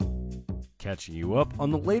catching you up on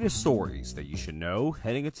the latest stories that you should know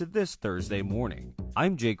heading into this Thursday morning.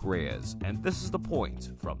 I'm Jake Reyes, and this is The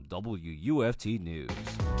Point from WUFT News.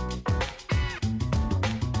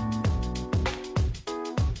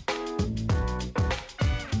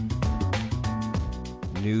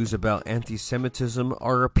 News about anti-Semitism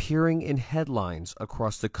are appearing in headlines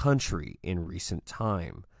across the country in recent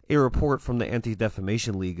time. A report from the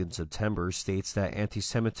Anti-Defamation League in September states that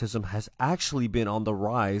anti-Semitism has actually been on the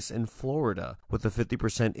rise in Florida, with a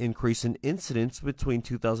 50% increase in incidents between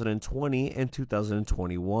 2020 and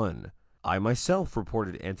 2021. I myself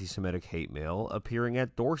reported anti-Semitic hate mail appearing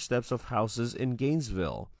at doorsteps of houses in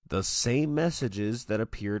Gainesville, the same messages that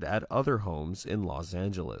appeared at other homes in Los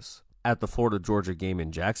Angeles. At the Florida-Georgia game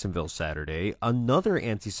in Jacksonville Saturday, another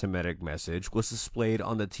anti-Semitic message was displayed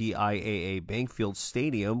on the TIAA Bankfield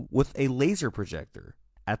Stadium with a laser projector.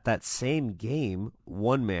 At that same game,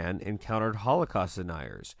 one man encountered Holocaust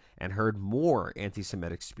deniers and heard more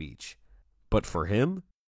anti-Semitic speech. But for him,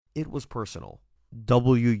 it was personal.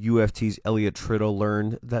 WUFT's Elliot Trito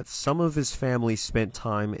learned that some of his family spent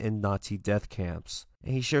time in Nazi death camps,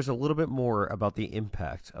 and he shares a little bit more about the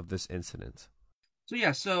impact of this incident.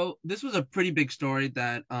 So this was a pretty big story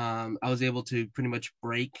that I was able to pretty much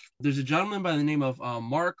break. There's a gentleman by the name of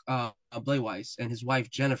Mark Bleiweiss and his wife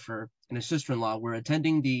Jennifer and his sister-in-law were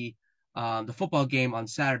attending the football game on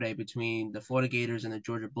Saturday between the Florida Gators and the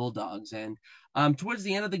Georgia Bulldogs. And towards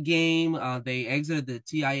the end of the game, they exited the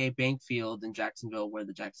TIAA Bankfield in Jacksonville, where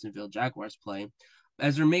the Jacksonville Jaguars play.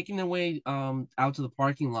 As they're making their way out to the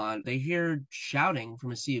parking lot, they hear shouting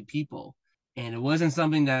from a sea of people. And it wasn't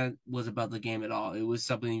something that was about the game at all. It was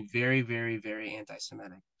something very, very, very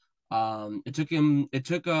anti-Semitic. It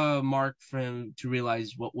took Mark for him to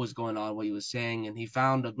realize what was going on, what he was saying, and he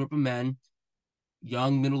found a group of men,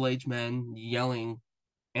 young middle-aged men, yelling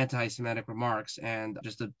anti-Semitic remarks. And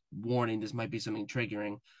just a warning, this might be something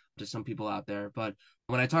triggering to some people out there. But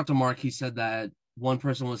when I talked to Mark, he said that one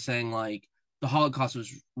person was saying like the Holocaust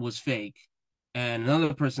was fake, and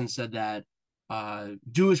another person said that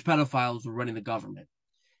Jewish pedophiles were running the government.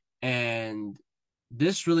 And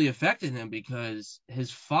this really affected him because his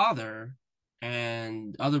father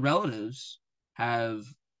and other relatives have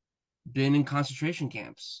been in concentration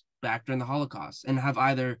camps back during the Holocaust and have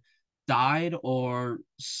either died or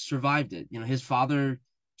survived it. You know, his father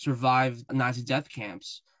survived Nazi death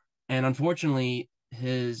camps, and unfortunately,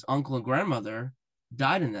 his uncle and grandmother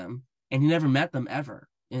died in them, and he never met them ever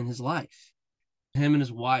in his life. Him and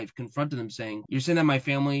his wife confronted him saying, "You're saying that my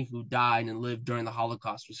family who died and lived during the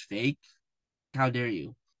Holocaust was fake? How dare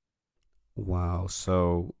you?" Wow,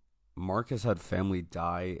 so Mark has had family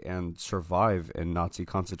die and survive in Nazi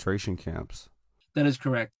concentration camps. That is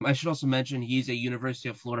correct. I should also mention he's a University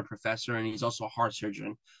of Florida professor, and he's also a heart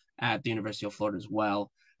surgeon at the University of Florida as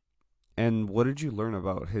well. And what did you learn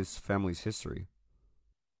about his family's history?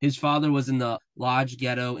 His father was in the Lodz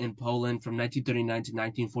ghetto in Poland from 1939 to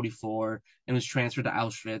 1944 and was transferred to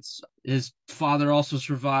Auschwitz. His father also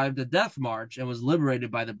survived the Death March and was liberated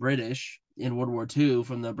by the British in World War II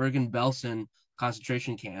from the Bergen-Belsen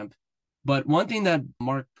concentration camp. But one thing that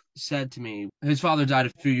Mark said to me, his father died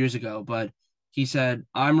a few years ago, but he said,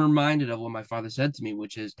 "I'm reminded of what my father said to me,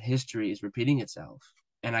 which is history is repeating itself."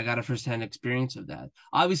 And I got a firsthand experience of that.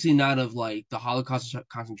 Obviously, not of like the Holocaust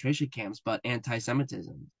concentration camps, but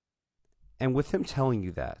anti-Semitism. And with him telling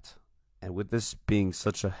you that, and with this being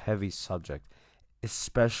such a heavy subject,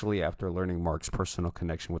 especially after learning Mark's personal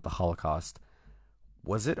connection with the Holocaust,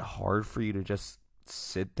 was it hard for you to just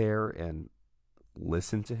sit there and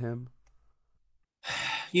listen to him?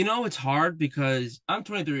 You know, it's hard because I'm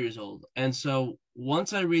 23 years old. And so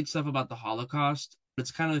once I read stuff about the Holocaust, it's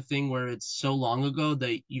kind of a thing where it's so long ago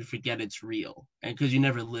that you forget it's real and because you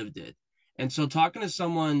never lived it. And so talking to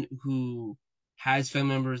someone who has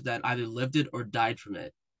family members that either lived it or died from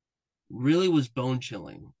it really was bone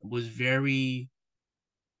chilling, was very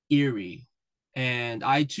eerie. And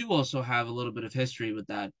I too also have a little bit of history with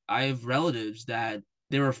that. I have relatives that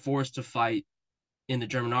they were forced to fight in the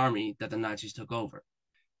German army that the Nazis took over.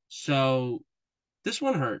 So this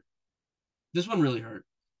one hurt. This one really hurt.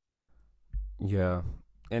 Yeah.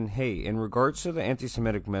 And hey, in regards to the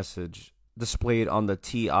anti-Semitic message displayed on the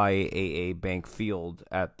TIAA Bank Field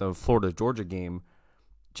at the Florida-Georgia game,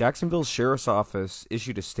 Jacksonville Sheriff's Office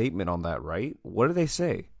issued a statement on that, right? What did they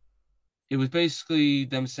say? It was basically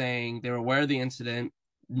them saying they were aware of the incident.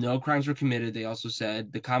 No crimes were committed. They also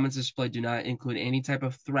said the comments displayed do not include any type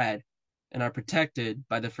of threat and are protected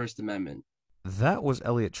by the First Amendment. That was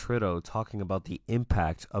Elliot Trito talking about the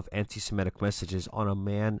impact of anti-Semitic messages on a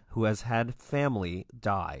man who has had family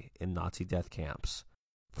die in Nazi death camps.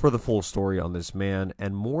 For the full story on this man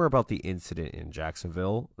and more about the incident in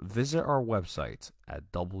Jacksonville, visit our website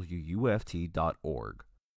at wuft.org.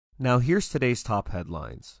 Now here's today's top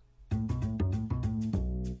headlines.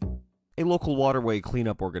 A local waterway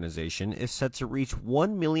cleanup organization is set to reach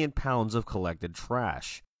 1 million pounds of collected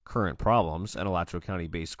trash. Current Problems, an Alachua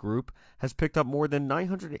County-based group, has picked up more than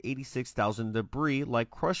 986,000 debris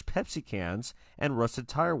like crushed Pepsi cans and rusted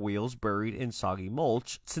tire wheels buried in soggy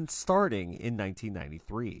mulch since starting in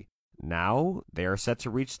 1993. Now, they are set to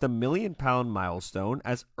reach the million-pound milestone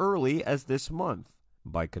as early as this month.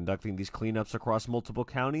 By conducting these cleanups across multiple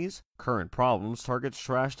counties, Current Problems targets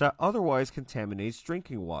trash that otherwise contaminates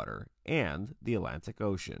drinking water and the Atlantic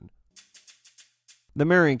Ocean. The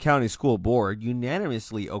Marion County School Board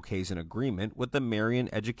unanimously okays an agreement with the Marion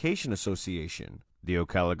Education Association. The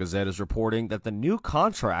Ocala Gazette is reporting that the new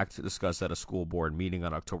contract discussed at a school board meeting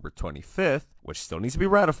on October 25th, which still needs to be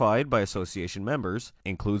ratified by association members,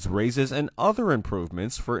 includes raises and other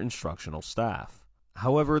improvements for instructional staff.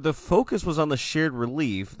 However, the focus was on the shared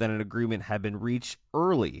relief that an agreement had been reached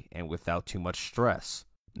early and without too much stress.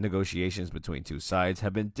 Negotiations between two sides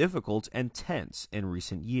have been difficult and tense in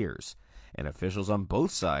recent years, and officials on both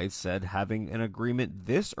sides said having an agreement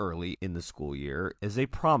this early in the school year is a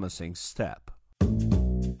promising step.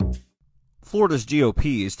 Florida's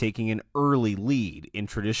GOP is taking an early lead in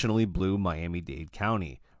traditionally blue Miami-Dade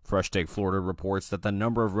County. Fresh Take Florida reports that the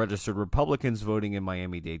number of registered Republicans voting in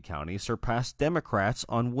Miami-Dade County surpassed Democrats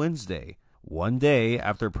on Wednesday, one day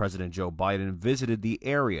after President Joe Biden visited the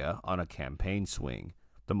area on a campaign swing.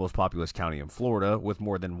 The most populous county in Florida, with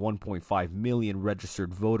more than 1.5 million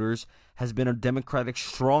registered voters, has been a Democratic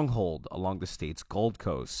stronghold along the state's Gold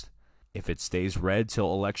Coast. If it stays red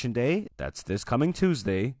till Election Day, that's this coming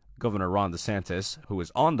Tuesday, Governor Ron DeSantis, who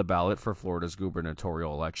is on the ballot for Florida's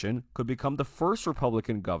gubernatorial election, could become the first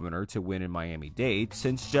Republican governor to win in Miami-Dade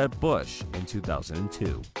since Jeb Bush in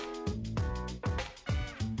 2002.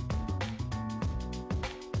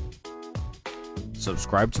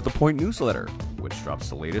 Subscribe to The Point newsletter, which drops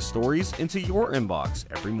the latest stories into your inbox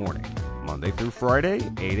every morning, Monday through Friday,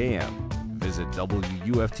 8 a.m. Visit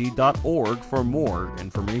wuft.org for more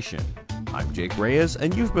information. I'm Jake Reyes,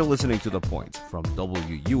 and you've been listening to The Point from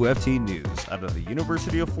WUFT News out of the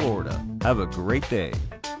University of Florida. Have a great day.